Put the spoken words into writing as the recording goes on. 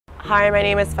Hi, my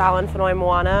name is Falyn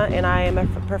Fonoimoana, and I am a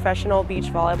professional beach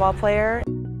volleyball player.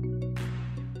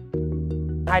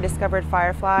 I discovered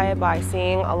Firefly by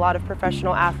seeing a lot of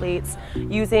professional athletes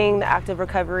using the active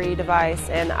recovery device,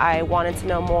 and I wanted to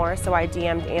know more, so I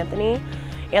DM'd Anthony.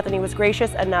 Anthony was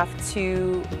gracious enough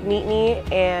to meet me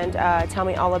and tell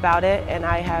me all about it, and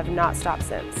I have not stopped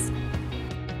since.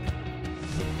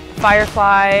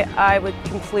 Firefly, I would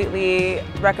completely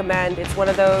recommend. It's one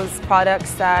of those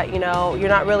products that, you're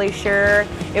not really sure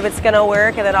if it's gonna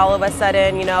work, and then all of a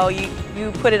sudden,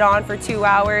 you put it on for 2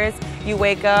 hours, you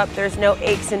wake up, there's no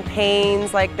aches and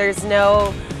pains, like there's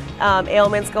no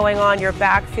ailments going on, your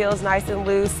back feels nice and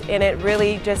loose, and it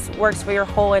really just works for your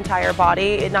whole entire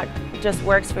body. It not just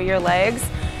works for your legs,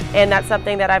 and that's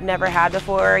something that I've never had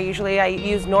before. Usually I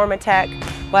use Normatec,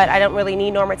 but I don't really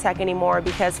need Normatec anymore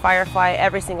because Firefly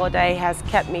every single day has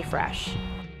kept me fresh.